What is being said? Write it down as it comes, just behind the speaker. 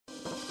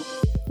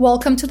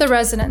Welcome to The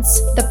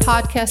Resonance, the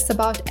podcast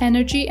about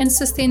energy and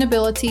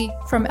sustainability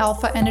from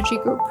Alpha Energy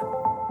Group.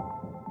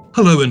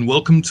 Hello and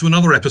welcome to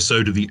another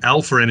episode of the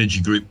Alpha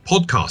Energy Group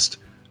podcast.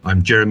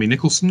 I'm Jeremy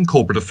Nicholson,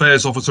 Corporate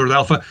Affairs Officer at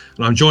Alpha,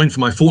 and I'm joined for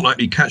my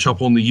fortnightly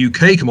catch-up on the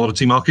UK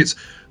commodity markets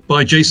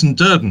by Jason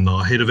Durden,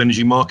 our Head of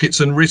Energy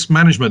Markets and Risk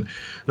Management.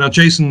 Now,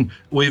 Jason,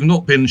 we've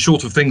not been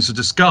short of things to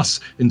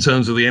discuss in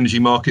terms of the energy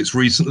markets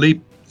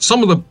recently.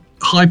 Some of the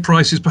high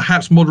prices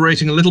perhaps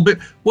moderating a little bit.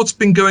 What's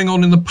been going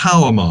on in the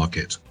power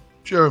market?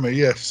 Jeremy,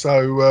 yes.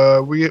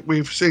 So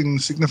we've seen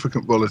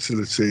significant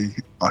volatility,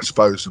 I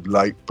suppose, of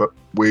late, but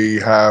we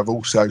have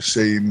also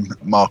seen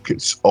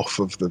markets off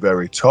of the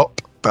very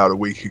top. About a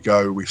week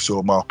ago, we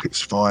saw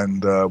markets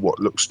find what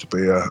looks to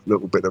be a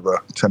little bit of a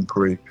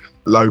temporary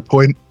low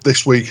point.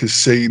 This week has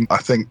seen, I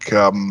think,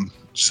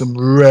 some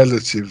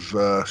relative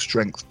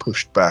strength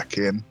pushed back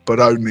in, but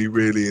only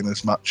really in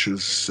as much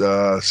as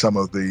some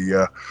of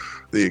the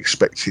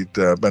expected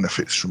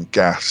benefits from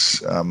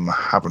gas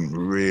haven't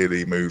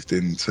really moved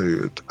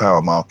into the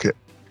power market.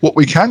 What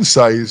we can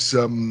say is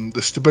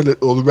the stability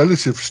or the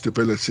relative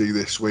stability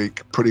this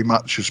week pretty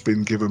much has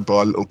been given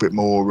by a little bit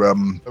more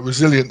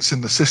resilience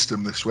in the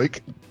system this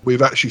week.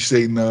 We've actually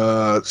seen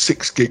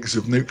 6 gigs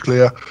of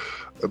nuclear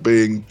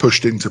being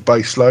pushed into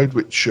baseload,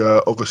 which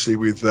obviously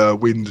with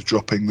wind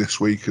dropping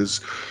this week has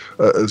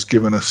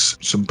given us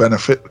some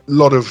benefit. A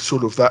lot of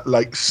sort of that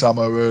late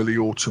summer, early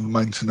autumn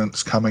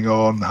maintenance coming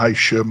on.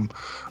 Heysham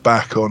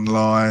back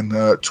online.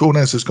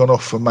 Tornez has gone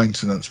off for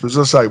maintenance. But as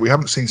I say, we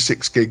haven't seen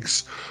 6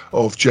 gigs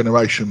of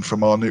generation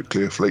from our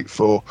nuclear fleet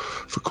for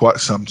quite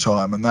some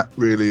time, and that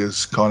really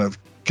has kind of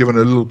given a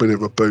little bit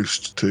of a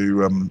boost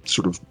to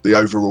sort of the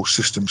overall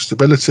system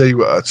stability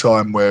at a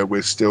time where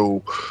we're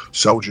still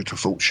soldier to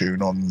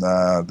fortune on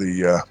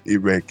the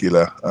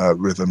irregular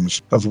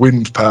rhythms of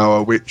wind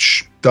power,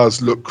 which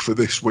does look for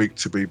this week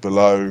to be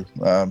below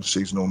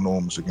seasonal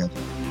norms again.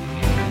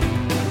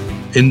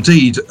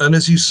 Indeed, and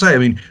as you say, I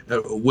mean,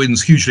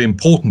 wind's hugely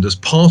important as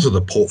part of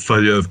the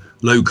portfolio of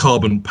low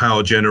carbon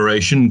power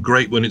generation.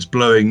 Great when it's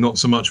blowing, not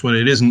so much when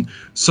it isn't.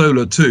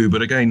 Solar too,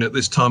 but again, at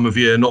this time of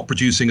year, not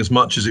producing as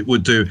much as it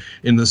would do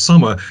in the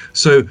summer.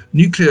 So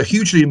nuclear,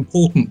 hugely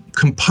important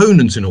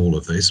component in all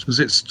of this because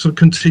it's sort of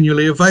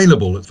continually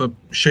available for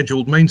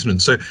scheduled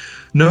maintenance. So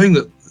knowing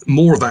that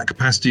more of that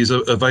capacity is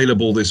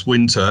available this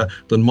winter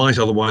than might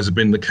otherwise have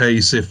been the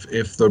case if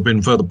there have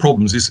been further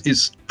problems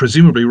is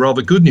presumably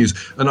rather good news.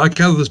 And I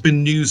gather there's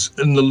been news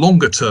in the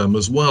longer term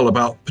as well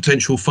about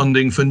potential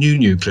funding for new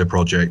nuclear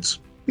projects.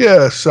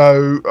 Yeah,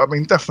 so I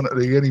mean,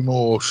 definitely any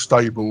more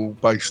stable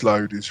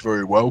baseload is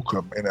very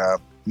welcome in a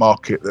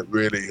market that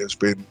really has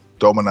been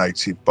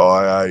dominated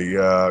by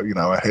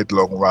a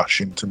headlong rush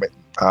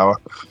intermittent power.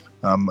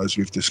 As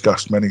we've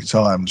discussed many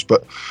times.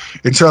 But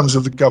in terms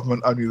of the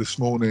government, only this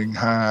morning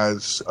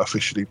has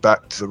officially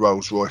backed the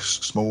Rolls-Royce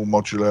small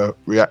modular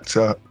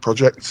reactor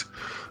project,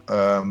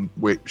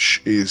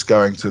 which is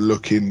going to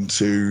look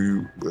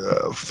into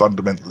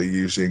fundamentally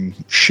using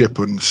ship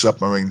and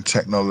submarine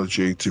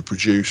technology to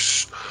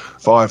produce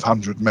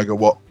 500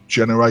 megawatt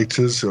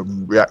generators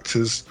and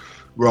reactors,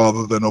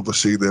 rather than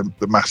obviously the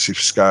massive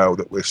scale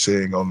that we're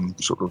seeing on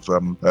sort of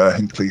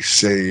Hinkley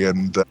C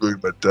and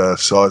rumoured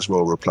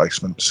Sizewell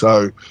replacement.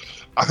 So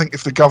I think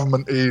if the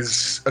government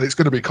is, and it's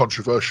going to be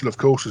controversial, of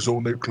course, as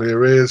all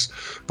nuclear is,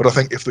 but I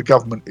think if the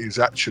government is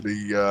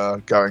actually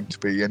going to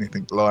be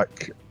anything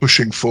like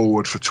pushing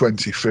forward for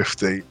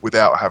 2050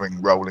 without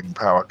having rolling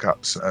power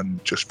cuts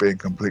and just being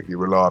completely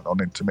reliant on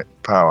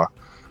intermittent power,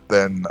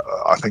 then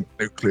I think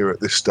nuclear at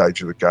this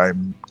stage of the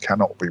game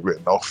cannot be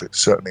written off. It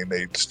certainly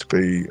needs to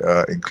be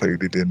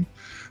included in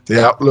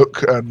the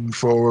outlook, and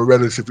for a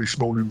relatively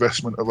small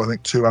investment of, I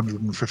think,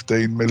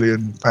 £215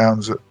 million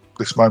at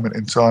this moment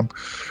in time,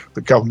 the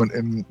government,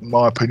 in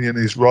my opinion,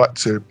 is right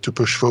to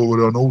push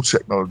forward on all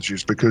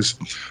technologies, because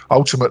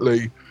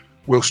ultimately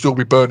we'll still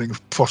be burning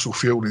fossil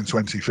fuel in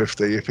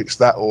 2050. If it's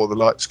that or the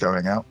lights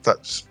going out,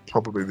 that's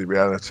probably the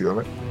reality of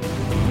it.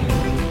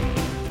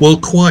 Well,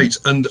 quite.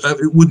 And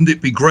wouldn't it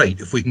be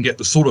great if we can get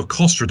the sort of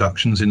cost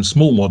reductions in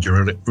small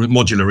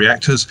modular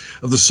reactors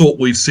of the sort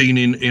we've seen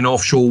in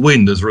offshore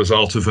wind as a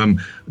result of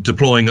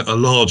deploying a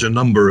larger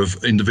number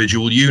of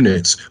individual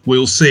units?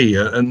 We'll see.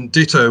 And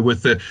ditto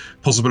with the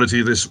possibility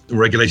of this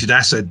regulated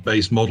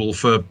asset-based model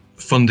for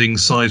funding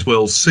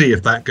Sizewell C,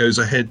 if that goes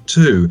ahead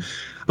too.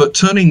 But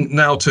turning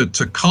now to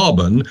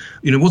carbon,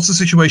 what's the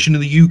situation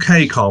in the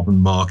UK carbon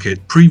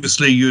market?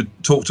 Previously, you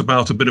talked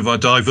about a bit of a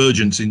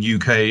divergence in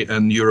UK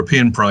and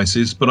European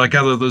prices, but I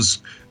gather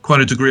there's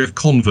quite a degree of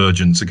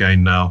convergence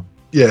again now.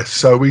 Yes,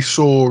 so we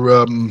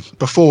saw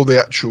before the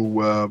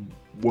actual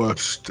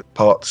worst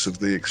parts of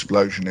the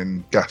explosion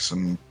in gas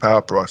and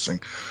power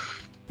pricing,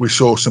 we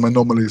saw some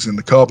anomalies in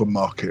the carbon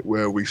market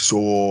where we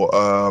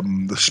saw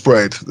the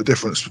spread, the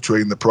difference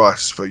between the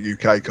price for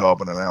UK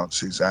carbon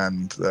allowances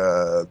and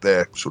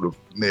their sort of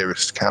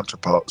nearest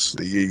counterparts,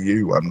 the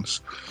EU ones,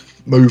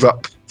 move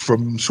up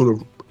from sort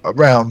of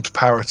around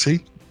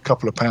parity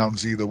couple of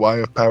pounds either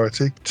way of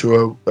parity,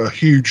 to a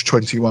huge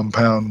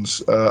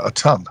 £21 a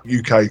tonne.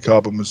 UK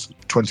carbon was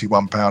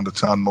 £21 a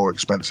tonne more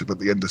expensive at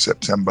the end of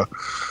September.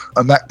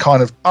 And that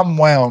kind of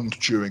unwound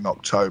during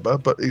October,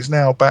 but is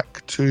now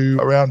back to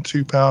around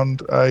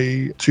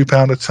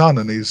 £2 a tonne,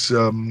 and is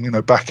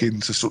back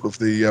into sort of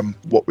the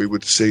what we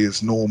would see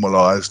as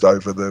normalised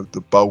over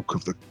the bulk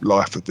of the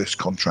life of this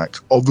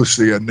contract.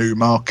 Obviously a new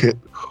market,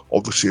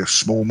 obviously a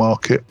small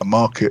market, a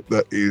market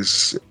that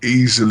is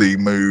easily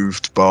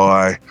moved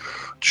by,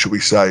 should we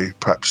say,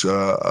 perhaps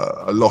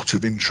a lot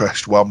of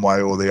interest one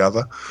way or the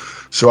other.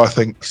 So I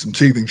think some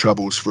teething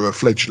troubles for a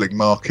fledgling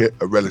market,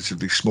 a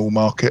relatively small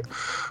market.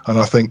 And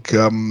I think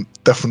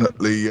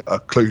definitely a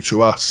clue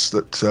to us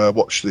that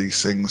watch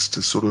these things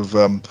to sort of,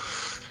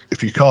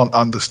 if you can't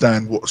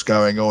understand what's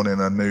going on in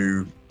a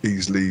new,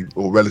 easily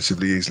or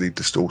relatively easily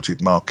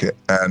distorted market,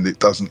 and it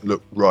doesn't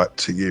look right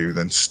to you,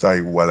 then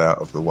stay well out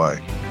of the way.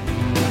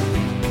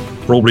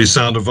 Probably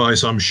sound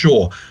advice, I'm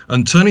sure.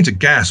 And turning to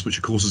gas, which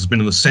of course has been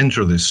in the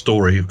centre of this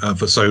story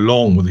for so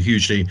long, with the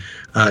hugely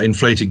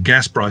inflated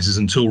gas prices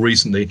until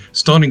recently,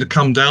 starting to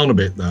come down a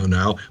bit though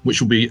now,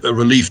 which will be a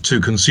relief to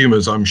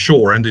consumers, I'm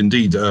sure, and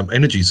indeed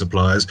energy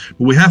suppliers.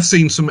 But we have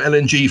seen some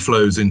LNG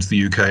flows into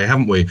the UK,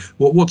 haven't we?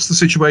 What's the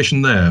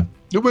situation there?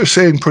 We're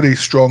seeing pretty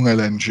strong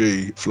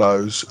LNG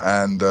flows,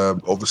 and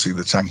obviously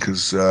the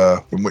tankers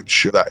in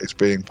which that is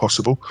being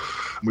possible.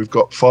 We've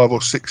got 5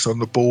 or 6 on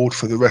the board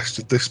for the rest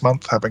of this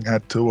month, having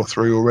had 2 or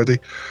 3 already.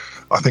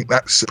 I think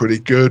that's pretty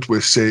good.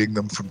 We're seeing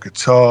them from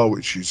Qatar,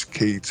 which is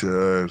key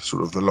to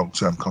sort of the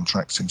long-term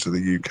contracts into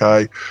the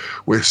UK.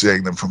 We're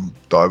seeing them from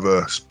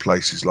diverse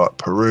places like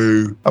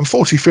Peru. And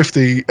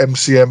 40-50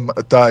 MCM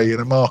a day in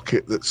a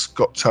market that's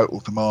got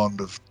total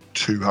demand of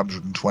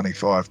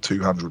 225,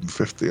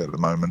 250 at the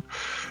moment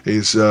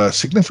is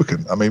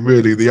significant. I mean,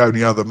 really the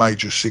only other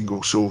major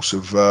single source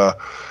of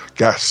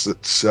gas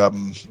that's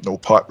or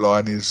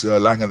pipeline is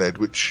Langeled,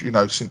 which,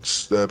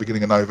 since the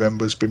beginning of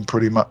November has been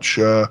pretty much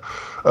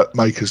at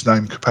maker's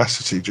name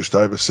capacity, just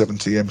over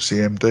 70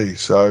 MCMD.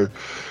 So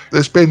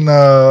there's been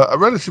a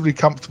relatively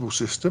comfortable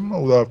system,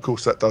 although of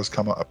course that does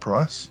come at a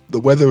price. The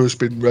weather has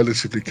been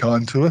relatively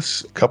kind to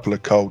us, a couple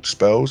of cold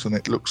spells, and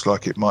it looks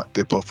like it might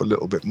dip off a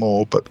little bit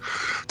more, but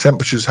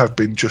temperatures have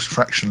been just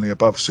fractionally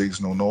above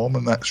seasonal norm,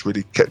 and that's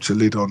really kept a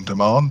lid on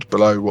demand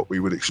below what we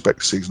would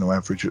expect seasonal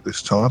average at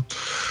this time.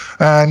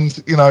 And,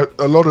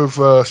 a lot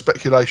of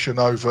speculation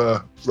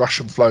over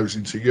Russian flows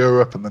into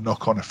Europe and the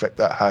knock-on effect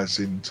that has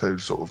into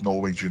sort of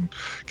Norwegian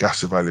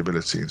gas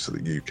availability into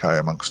the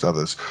UK, amongst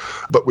others.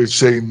 But we've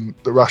seen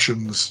the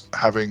Russians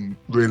having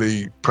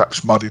really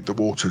perhaps muddied the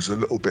waters a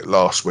little bit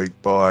last week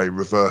by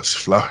reverse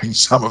flowing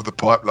some of the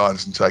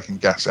pipelines and taking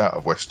gas out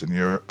of Western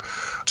Europe.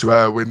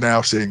 To we're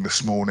now seeing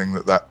this morning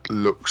that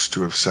looks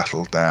to have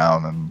settled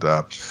down, and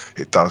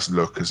it does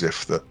look as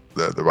if that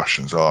the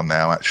Russians are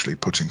now actually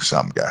putting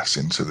some gas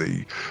into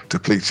the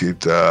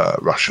depleted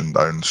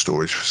Russian-owned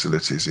storage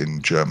facilities in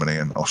Germany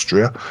and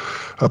Austria.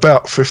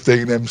 About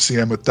 15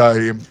 MCM a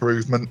day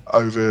improvement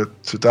over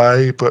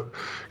today, but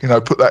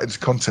put that into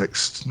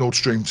context. Nord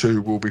Stream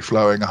 2 will be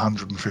flowing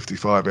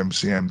 155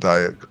 MCM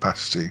day at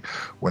capacity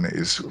when it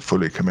is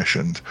fully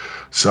commissioned.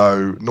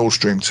 So Nord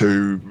Stream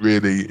 2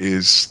 really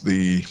is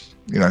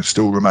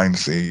still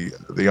remains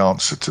the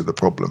answer to the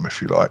problem,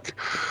 if you like.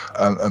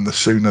 And the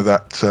sooner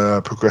that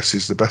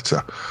progresses, the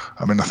better.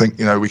 I mean, I think,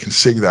 we can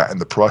see that in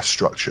the price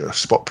structure.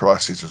 Spot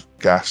prices of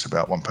gas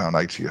about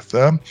 £1.80 a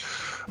therm,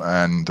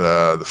 and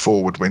the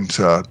forward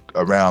winter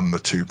around the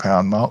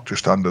 £2 mark,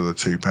 just under the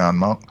 £2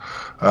 mark.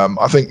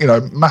 I think,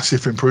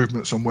 massive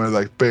improvements on where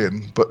they've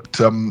been, but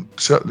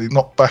certainly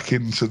not back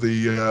into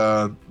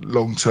the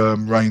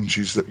long-term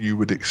ranges that you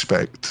would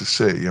expect to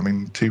see. I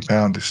mean,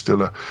 £2 is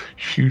still a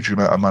huge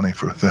amount of money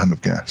for a therm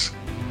of gas.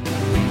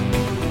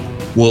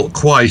 Well,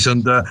 quite.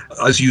 And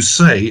as you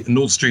say,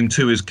 Nord Stream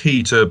 2 is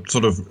key to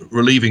sort of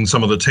relieving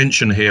some of the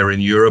tension here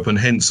in Europe, and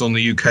hence on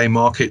the UK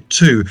market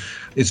too.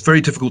 It's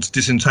very difficult to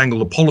disentangle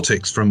the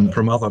politics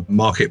from other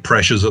market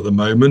pressures at the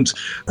moment.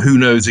 Who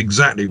knows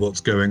exactly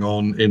what's going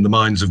on in the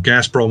minds of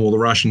Gazprom or the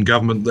Russian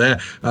government there?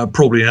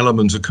 Probably an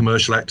element of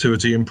commercial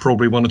activity and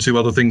probably 1 or 2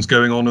 other things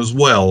going on as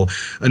well.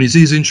 And it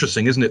is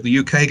interesting, isn't it? The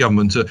UK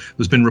government,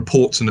 there's been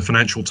reports in the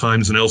Financial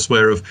Times and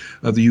elsewhere of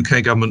the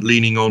UK government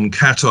leaning on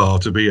Qatar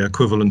to be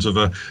equivalent of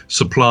a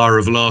supplier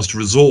of last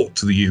resort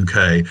to the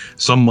UK.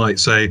 Some might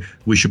say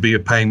we should be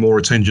paying more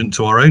attention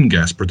to our own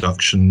gas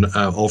production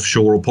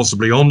offshore or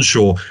possibly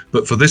onshore.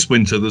 But for this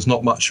winter, there's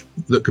not much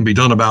that can be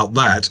done about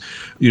that.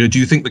 Do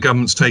you think the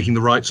government's taking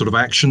the right sort of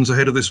actions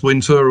ahead of this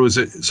winter, or is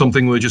it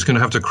something we're just going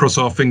to have to cross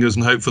our fingers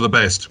and hope for the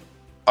best?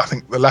 I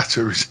think the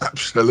latter is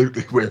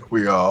absolutely where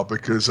we are,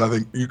 because I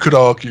think you could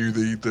argue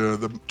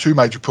the 2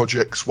 major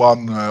projects,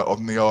 one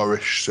on the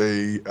Irish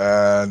Sea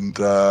and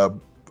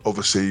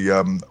obviously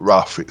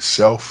Rough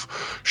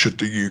itself, should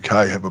the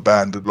UK have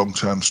abandoned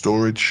long-term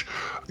storage.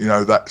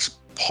 That's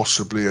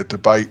possibly a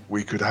debate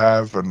we could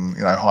have, and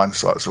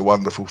hindsight's a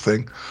wonderful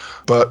thing,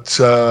 but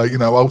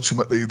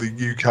ultimately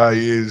the UK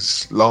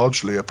is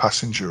largely a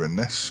passenger in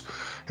this.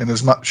 in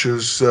as much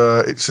as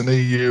it's an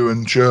EU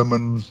and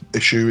German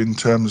issue in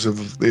terms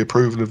of the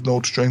approval of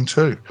Nord Stream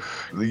 2.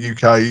 The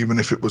UK, even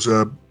if it was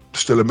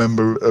still a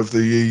member of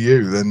the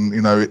EU, then,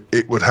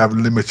 it would have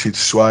limited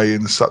sway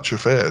in such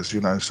affairs,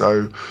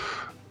 so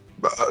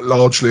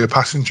largely a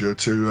passenger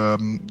to,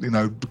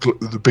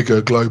 the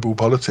bigger global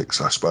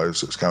politics, I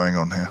suppose, that's going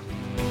on here.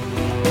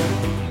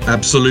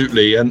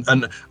 Absolutely. And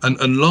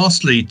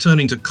lastly,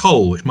 turning to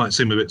coal, which might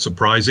seem a bit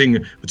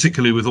surprising,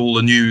 particularly with all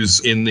the news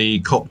in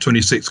the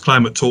COP26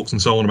 climate talks and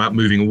so on about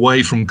moving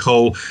away from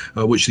coal,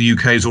 which the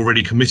UK is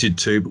already committed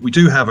to. But we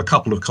do have a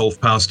couple of coal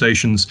power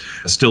stations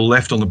still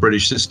left on the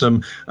British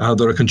system that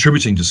are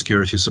contributing to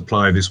security of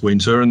supply this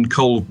winter. And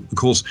coal, of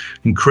course,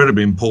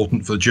 incredibly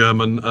important for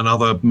German and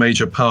other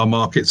major power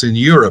markets in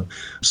Europe.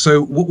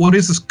 So what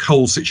is this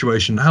coal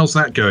situation? How's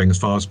that going as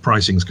far as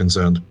pricing is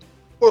concerned?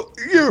 Well,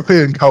 the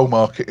European coal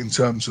market, in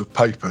terms of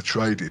paper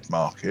traded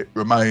market,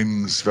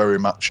 remains very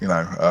much,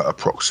 a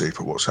proxy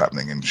for what's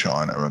happening in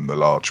China and the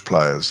large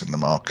players in the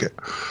market.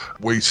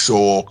 We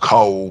saw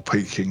coal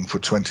peaking for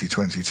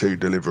 2022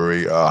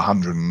 delivery at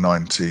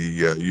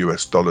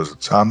 $190 a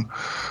ton,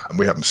 and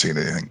we haven't seen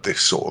anything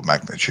this sort of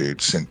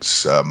magnitude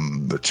since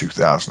the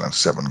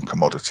 2007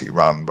 commodity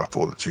run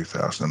before the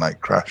 2008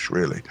 crash,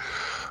 really.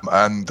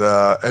 And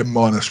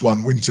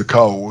N-1 winter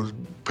coal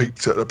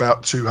peaked at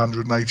about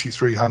 $280,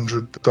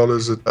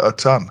 $300 a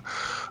tonne.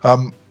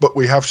 But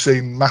we have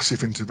seen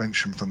massive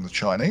intervention from the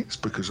Chinese,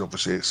 because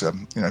obviously it's a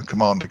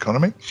command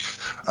economy,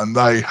 and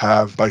they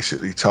have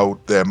basically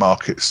told their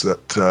markets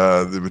that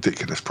the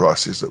ridiculous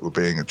prices that were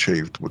being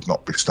achieved would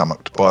not be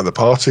stomached by the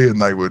party,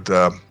 and they would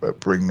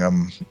bring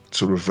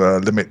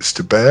limits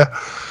to bear.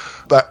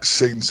 That's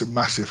seen some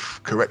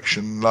massive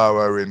correction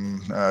lower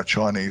in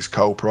Chinese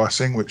coal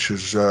pricing, which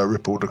has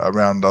rippled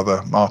around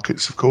other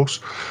markets, of course,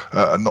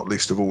 and not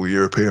least of all the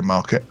European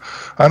market.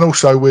 And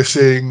also we're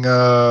seeing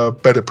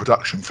better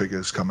production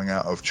figures coming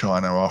out of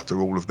China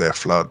after all of their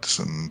floods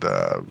and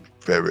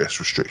various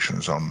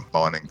restrictions on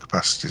mining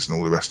capacities and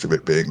all the rest of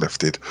it being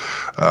lifted.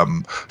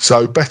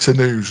 So better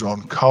news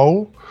on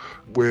coal.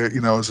 We're,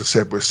 as I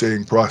said, we're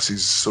seeing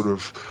prices sort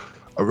of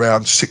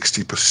around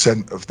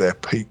 60% of their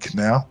peak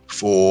now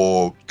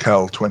for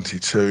Cal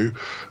 22,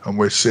 and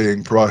we're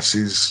seeing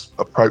prices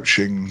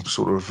approaching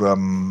sort of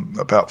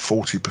about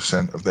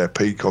 40% of their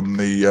peak on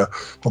the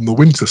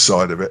winter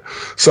side of it.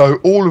 So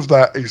all of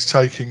that is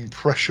taking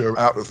pressure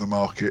out of the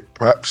market,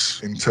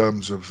 perhaps in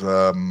terms of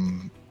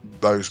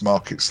those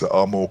markets that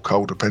are more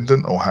coal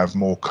dependent or have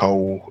more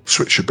coal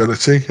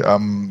switchability.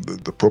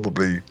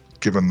 Probably,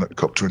 given that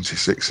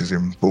COP26 is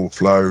in full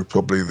flow,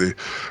 probably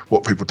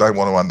what people don't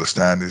want to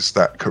understand is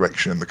that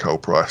correction in the coal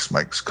price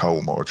makes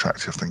coal more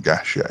attractive than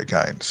gas yet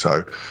again.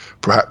 So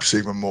perhaps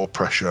even more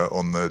pressure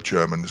on the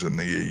Germans and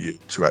the EU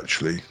to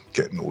actually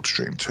get Nord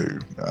Stream 2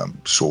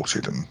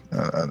 sorted and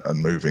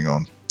moving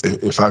on,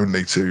 if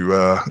only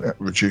to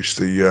reduce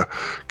the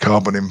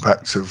carbon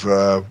impact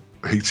of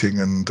heating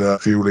and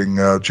fueling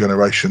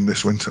generation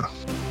this winter.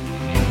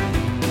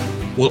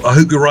 Well, I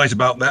hope you're right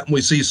about that, and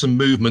we see some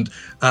movement.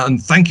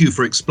 And thank you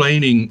for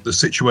explaining the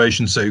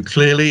situation so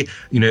clearly.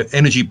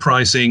 Energy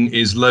pricing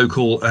is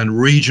local and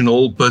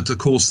regional, but of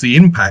course the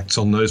impacts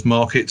on those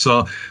markets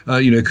are,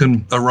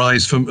 can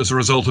arise as a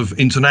result of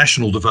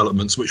international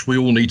developments, which we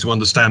all need to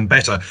understand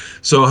better.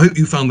 So I hope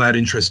you found that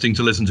interesting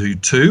to listen to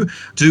too.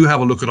 Do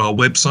have a look at our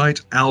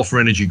website,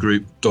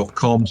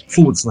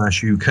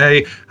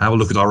 alphaenergygroup.com/UK. Have a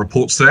look at our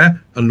reports there,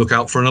 and look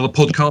out for another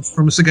podcast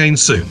from us again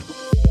soon.